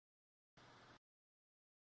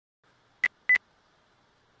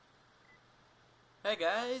Hey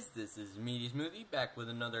guys, this is Smoothie back with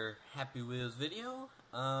another Happy Wheels video.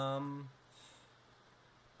 I'm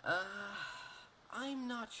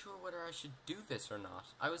not sure whether I should do this or not.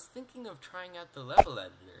 I was thinking of trying out the level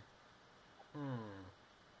editor.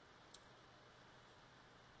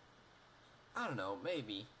 I don't know,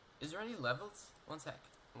 maybe. Is there any levels? One sec.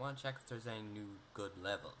 I want to check if there's any new good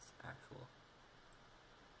levels, actual.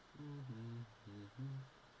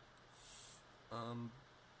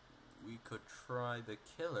 We could try the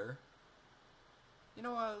killer. You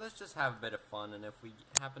know what, let's just have a bit of fun, and if we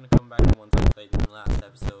happen to come back once I played in the last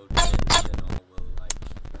episode, then we'll, like,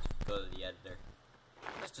 go to the editor.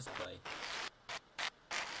 Let's just play.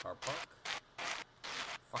 Car park?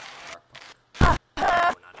 Fuck car park.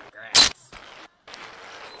 Going on the grass.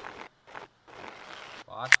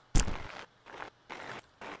 What?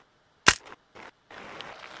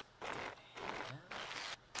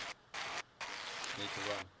 Need to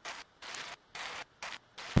run.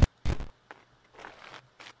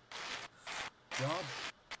 Job.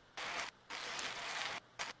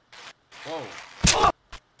 Whoa.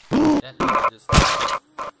 That lady just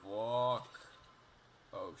fuck.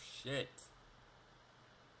 Oh shit.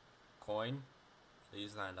 Coin.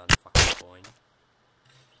 Please land on fucking coin.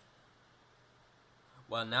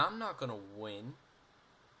 Well, now I'm not gonna win.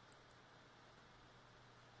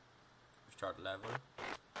 Start level.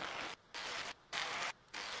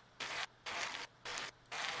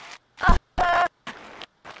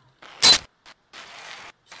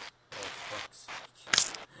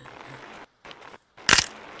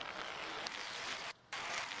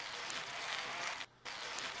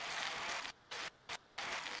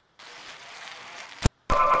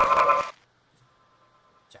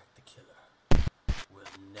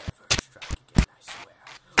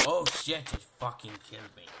 Oh shit, it fucking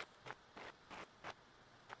killed me.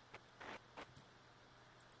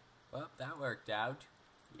 Well, that worked out.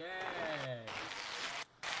 Yay!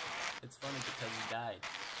 It's funny because he died.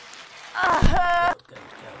 Go.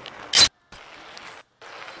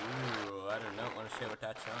 Ooh, I do not want to share what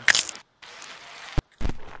that sounds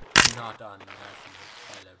like. Not on national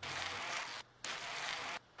television.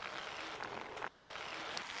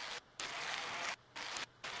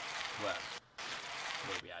 Well,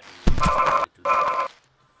 maybe I do.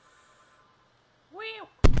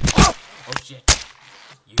 Oh shit!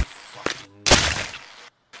 You fucking.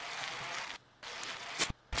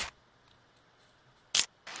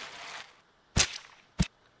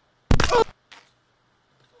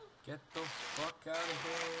 Get the fuck out of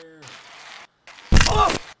here! Oh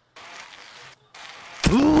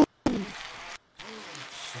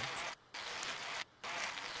shit!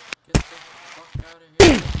 Get the fuck out of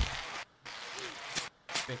here!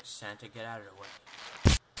 Bitch Santa, get out of the way.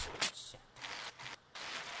 Bitch Santa.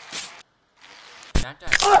 Santa,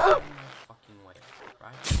 get out of my fucking way.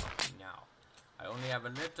 Right fucking now. I only have a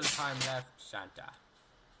little time left, Santa.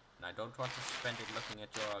 And I don't want to spend it looking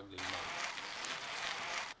at your ugly mouth.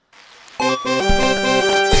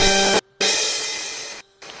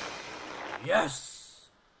 Yes!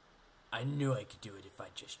 I knew I could do it if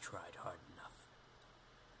I just tried hard enough.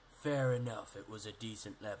 Fair enough, it was a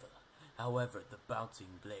decent level. However, the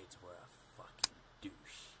bouncing blades were a fucking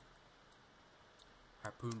douche.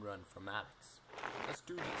 Harpoon run from Alex. Let's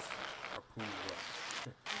do this. Harpoon run.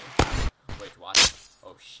 Wait, what?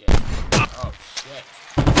 Oh shit. Oh shit.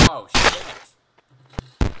 Oh shit.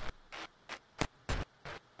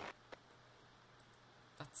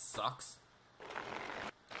 That sucks.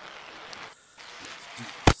 Let's do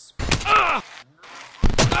this.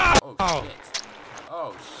 Oh shit.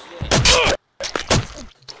 Oh shit.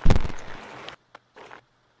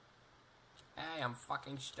 Hey, I'm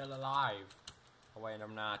fucking still alive. Oh wait,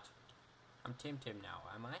 I'm not. I'm Tim now,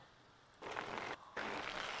 am I?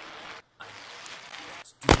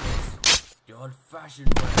 Let's do this the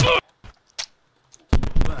old-fashioned way.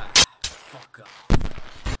 Fuck off.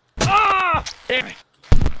 Damn it.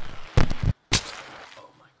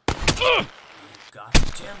 Oh my god. You got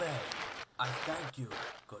Timmy. I thank you,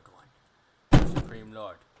 good one. Supreme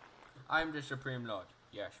Lord. I'm the Supreme Lord.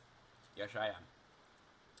 Yes. Yes, I am.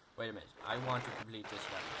 Wait a minute. I want to complete this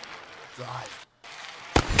level. Drive.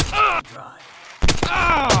 Drive.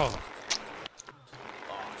 Oh!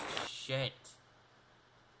 Oh, shit.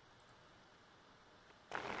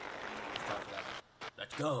 Start level.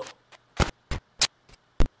 Let's go.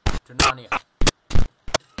 To Narnia.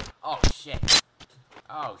 Oh, shit.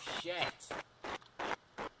 Oh, shit.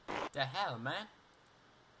 The hell, man?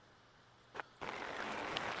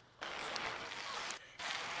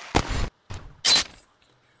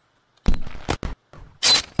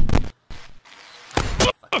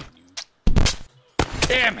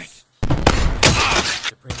 Damn it!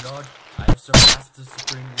 Supreme Lord. I have surpassed the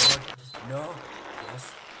Supreme Lord. No.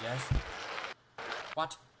 Yes. Yes.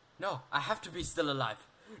 What? No. I have to be still alive.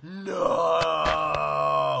 No.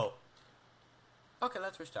 Okay,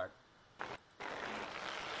 let's restart.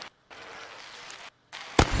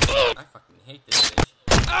 I fucking hate this bitch.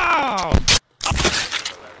 Oh!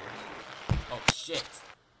 Oh shit.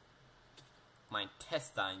 My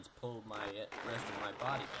intestines pulled my rest of my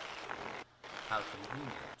body back. How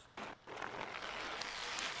convenient.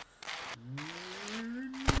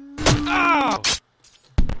 Oh!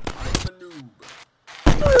 I'm a noob.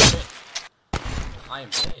 Shit. I am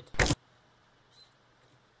dead.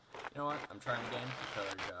 You know what? I'm trying again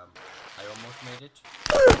because I almost made it.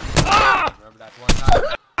 Remember that one time?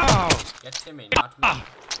 Oh! Get Timmy, not me.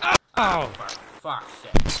 Oh! For fuck's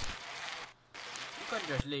sake. You couldn't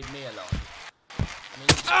just leave me alone. I mean,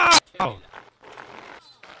 get Timmy like.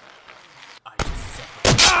 I just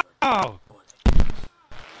separated Oh! bullet.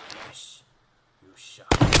 Yes, you shot.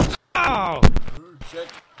 Oh! Shit.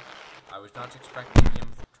 I was not expecting him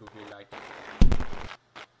to be like that.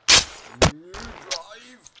 You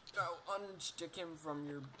drive. Now unstick him from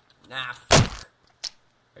your... Nah, fuck.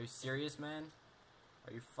 Are you serious, man?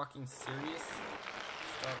 Are you fucking serious?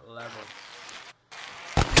 Start level.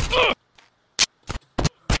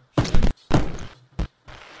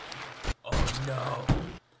 Oh no!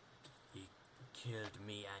 He killed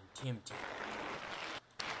me and Tim Tim.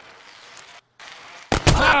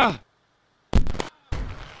 Ah!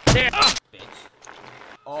 There! Bitch.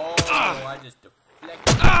 Oh, I just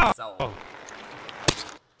deflected myself.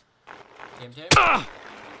 Tim Tim, I'm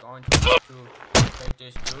going to have to take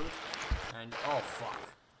this dude. And oh fuck.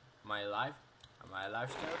 Am I alive? Am I alive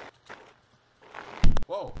still?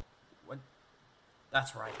 Whoa. What?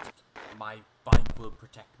 That's right. My bike will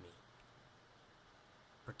protect me.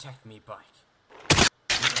 Protect me, bike.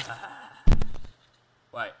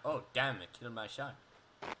 Wait. Oh damn! It killed my shot.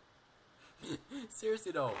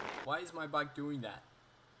 Seriously though, why is my bike doing that?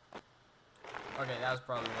 Okay, that was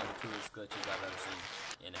probably one of the coolest glitches I've ever seen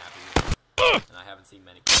in Happy Wheels. And I haven't seen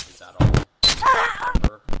many glitches at all.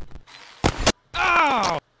 Ever.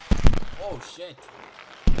 Oh! Oh shit.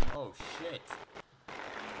 Oh shit.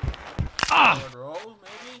 Ah! Forward roll,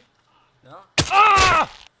 maybe? No? Ah!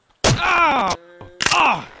 Ah!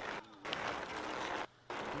 Ah!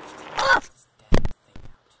 This damn thing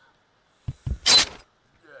out.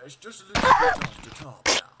 Yeah, it's just a little bit off the top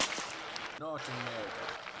now. Nothing there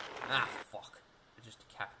though. Ah, fuck. I just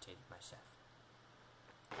decapitated myself.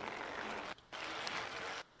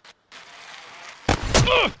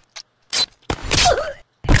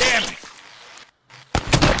 Damn it!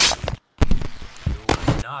 You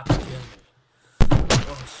will not kill me.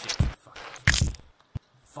 Oh shit, fuck.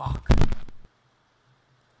 Fuck.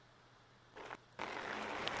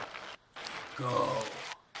 Go.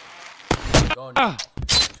 Go now.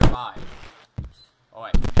 Survive. Oh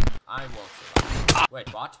wait, I won't survive. Wait,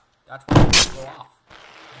 what? That one didn't go off.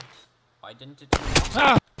 Why didn't it go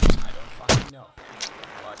off? I don't fucking know.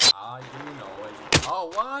 But I do know it. Oh,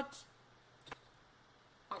 what?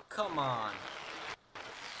 Oh, come on.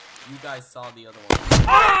 You guys saw the other one.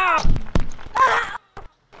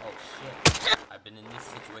 Oh shit. I've been in this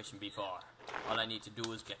situation before. All I need to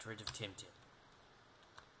do is get rid of Tim Tim.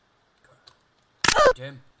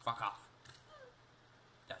 Tim, fuck off.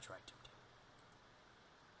 That's right, Tim Tim.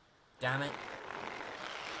 Damn it.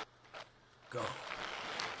 Go.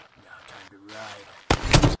 Now time to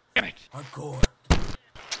ride. Damn it! Hardcore.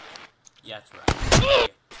 Yeah, that's right.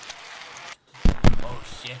 Shit. Oh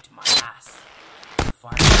shit, my ass.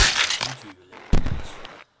 Fire into you, little bitch.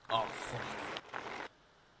 Oh fuck.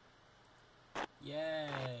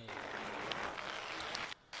 Yay.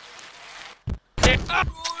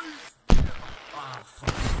 Oh, for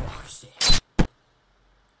fuck's sake.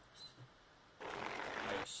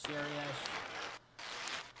 Are you serious?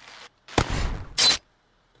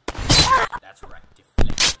 That's right,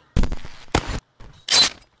 deflection.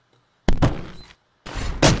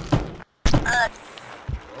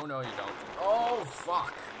 Oh no, you don't. Oh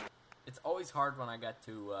fuck! It's always hard when I get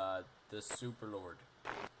to the Super Lord.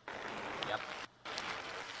 Yep.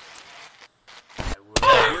 I will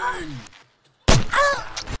win!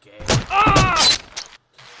 Okay.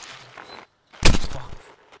 Fuck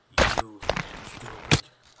you, stupid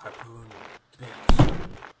harpoon bitch.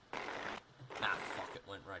 Nah, fuck, it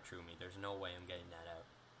went right through me. There's no way I'm getting that out.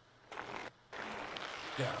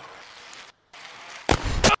 Go.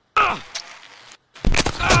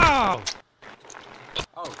 Oh!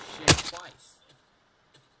 Oh shit, twice.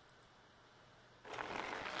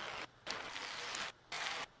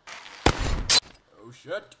 Oh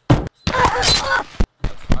shit. That's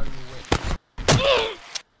how you win.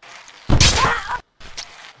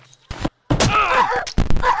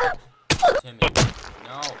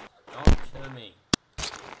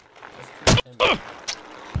 Timmy.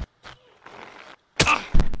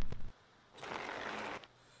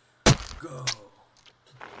 Go.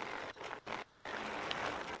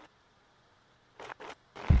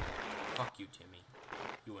 Fuck you, Timmy.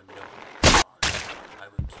 You are no god. I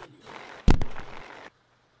will kill you.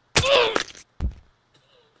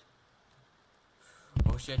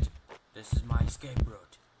 Oh shit. This is my escape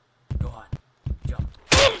route. Go on. Jump.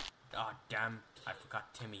 Oh damn. I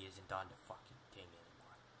forgot Timmy isn't on the fucking thing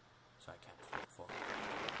anymore. So I can't flip forward.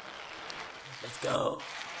 Let's go.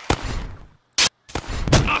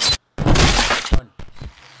 Run.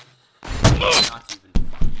 Not even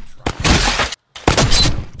fucking try.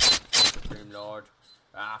 Supreme Lord.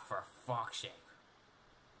 Ah, for fuck's sake.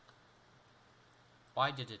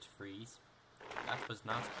 Why did it freeze? That was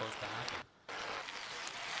not supposed to happen.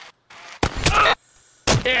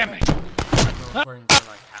 Damn it! I've been recording for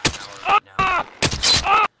like half an hour right now.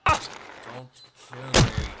 Don't kill me.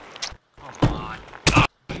 Come on.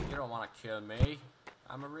 You don't want to kill me.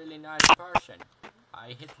 I'm a really nice person. I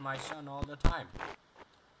hit my son all the time.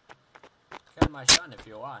 Kill my son if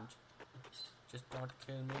you want. Just don't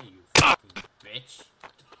kill me, you fucking bitch.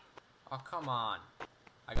 Oh, come on.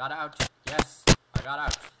 I got out. Yes, I got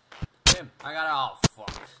out. Tim, I got out. Oh,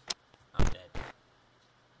 fuck. I'm dead.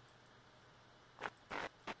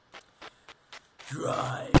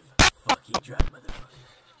 Drive. Fucking drive, motherfucker.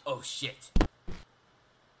 Oh, shit.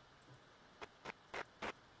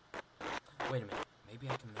 Wait a minute. Maybe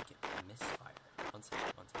I can make it misfire. One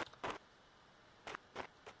second, one second.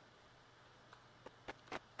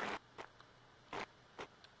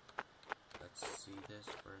 Let's see this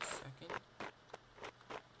for a second.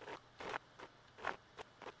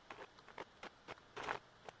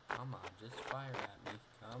 Come on, just fire at me.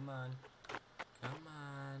 Come on. Come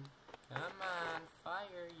on. Come on.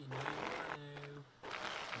 Fire. You know you want to.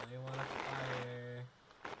 You know you want to fire.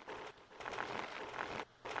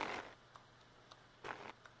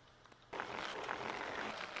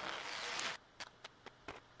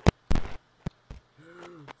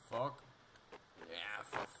 Fuck. Yeah,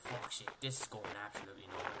 for fuck's sake. This is going absolutely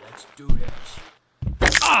nowhere. Let's do this.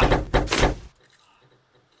 Ah!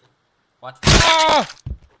 What? Ah!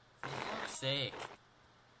 For fuck's sake.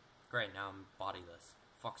 Great, now I'm bodiless.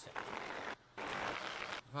 Fuck's sake.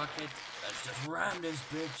 Fuck it. Let's just ram this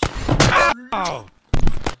bitch. Oh!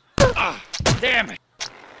 Ah! Damn it!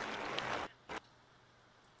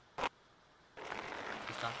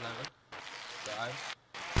 Stop level. Dive.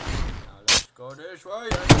 Now let's go this way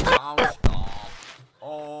and it bounced off.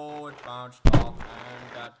 Oh, it bounced off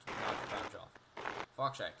and that did not bounce off.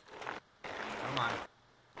 Fuck's sake. Come on.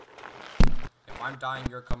 If I'm dying,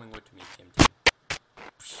 you're coming with me, Tim Tim.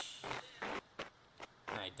 Psh.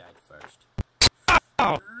 I died first.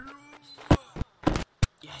 Oh!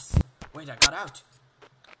 Yes! Wait, I got out!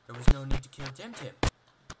 There was no need to kill Tim Tim.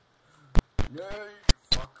 No!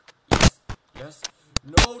 Fuck. Yes! Yes!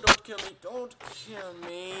 No, don't kill me! Don't kill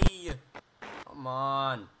me! Come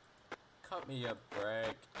on! Cut me a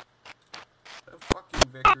break. The fucking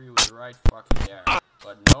victory was right fucking there.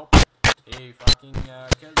 But nope. He fucking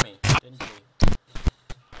killed me, didn't he?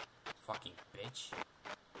 Fucking bitch.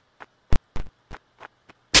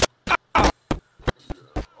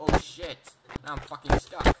 Oh shit! Now I'm fucking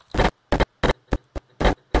stuck.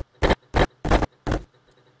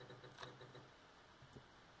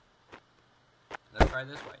 Let's try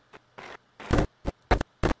this way.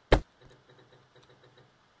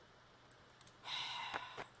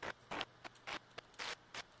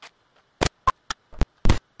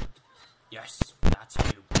 Yes, that's how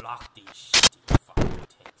you block these shitty fucking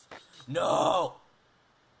things. No!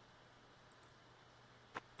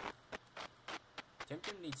 Tim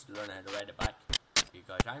Tim needs to learn how to ride a bike.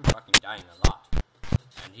 Because I'm fucking dying a lot.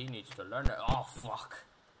 And he needs to learn it. Oh, fuck.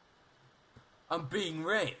 I'm being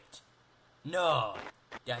raped. No.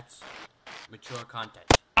 That's mature content.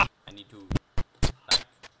 I need to, like,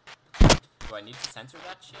 do I need to censor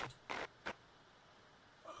that shit?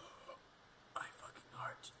 My fucking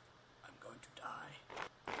heart. I'm going to die.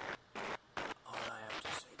 All I have to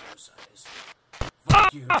say to your son is,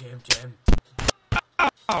 fuck you, Tim Tim.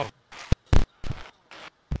 Oh!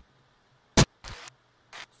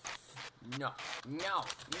 No, no,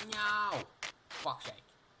 no! Fuck's sake.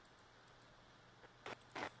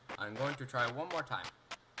 I'm going to try one more time.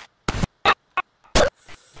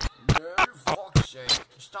 No, fuck's sake.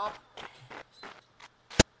 Stop.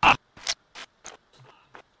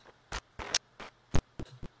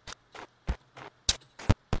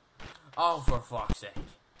 Oh, for fuck's sake.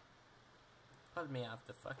 Let me off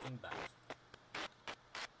the fucking bat.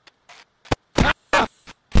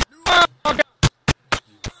 You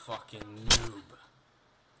fucking noob.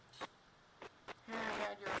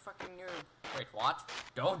 fucking noob. Wait, what?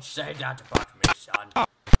 Don't say that about me, son.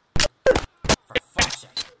 For fuck's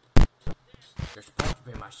sake. You're supposed to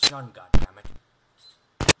be my son, goddammit.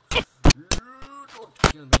 Don't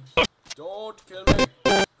kill me. Don't kill me.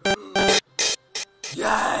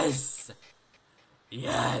 Yes!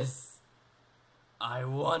 Yes! I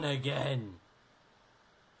won again.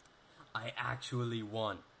 I actually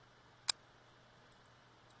won.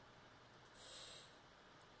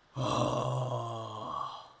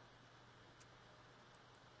 Oh.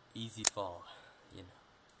 Easy fall, you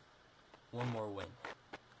know. One more win.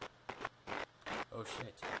 Oh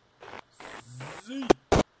shit. Z.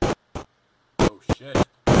 Oh shit.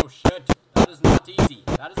 Oh shit. That is not easy.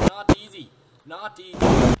 That is not easy. Not easy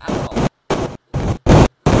at all.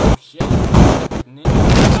 Oh shit.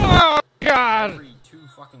 Oh, God! Every 2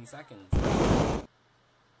 fucking seconds.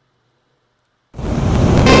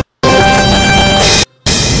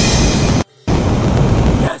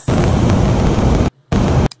 Yes!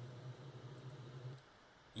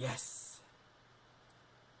 Yes!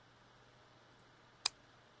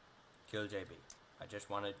 Kill JB.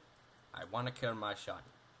 I want to kill my son.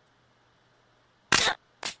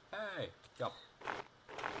 Hey, jump.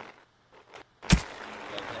 Kill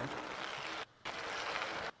him.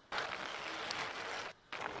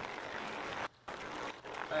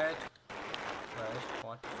 Wait.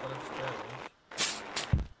 What for experience?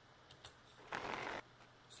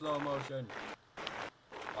 Slow motion.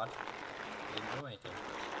 What? Didn't do anything.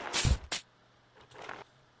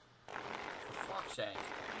 For fuck's sake.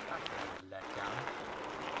 That's a let down.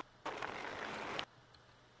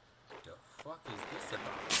 The fuck is this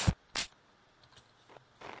about?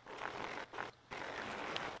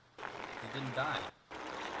 He didn't die.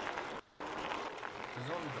 It was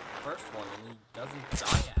only the first one and he doesn't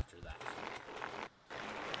die after that.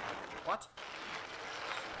 What?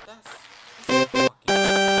 That's fucking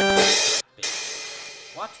big.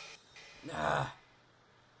 What? Nah.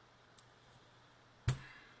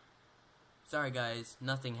 Sorry guys,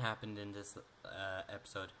 nothing happened in this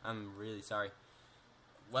episode. I'm really sorry.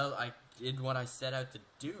 Well, I did what I set out to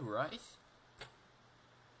do, right?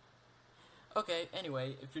 Okay,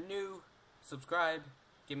 anyway, if you're new, subscribe,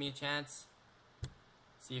 give me a chance.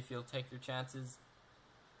 See if you'll take your chances.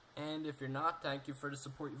 And if you're not, thank you for the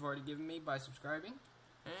support you've already given me by subscribing.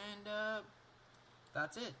 And,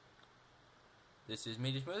 that's it. This is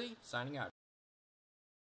me, the Smoothie, signing out.